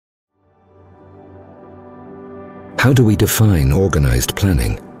How do we define organized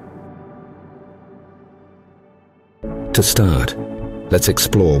planning? To start, let's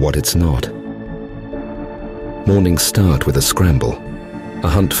explore what it's not. Mornings start with a scramble, a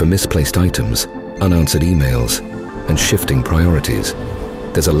hunt for misplaced items, unanswered emails, and shifting priorities.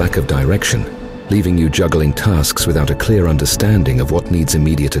 There's a lack of direction, leaving you juggling tasks without a clear understanding of what needs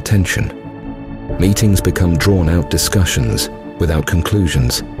immediate attention. Meetings become drawn-out discussions without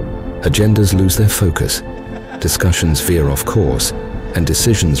conclusions. Agendas lose their focus, discussions veer off course, and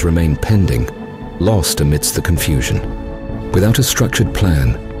decisions remain pending, lost amidst the confusion. Without a structured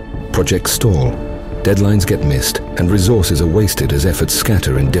plan, projects stall, deadlines get missed, and resources are wasted as efforts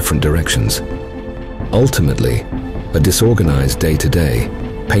scatter in different directions. Ultimately, a disorganized day-to-day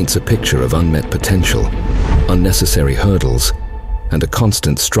paints a picture of unmet potential, unnecessary hurdles, and a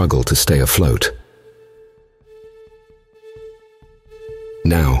constant struggle to stay afloat.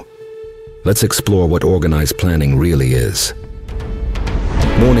 Now, let's explore what organized planning really is.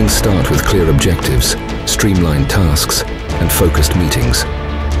 Mornings start with clear objectives, streamlined tasks, and focused meetings.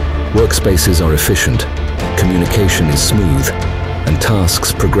 Workspaces are efficient, communication is smooth, and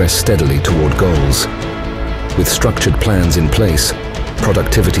tasks progress steadily toward goals. With structured plans in place,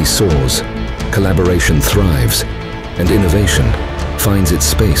 productivity soars, collaboration thrives, and innovation finds its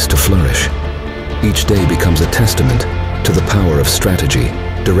space to flourish. Each day becomes a testament to the power of strategy,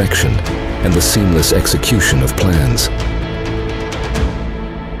 direction, and the seamless execution of plans.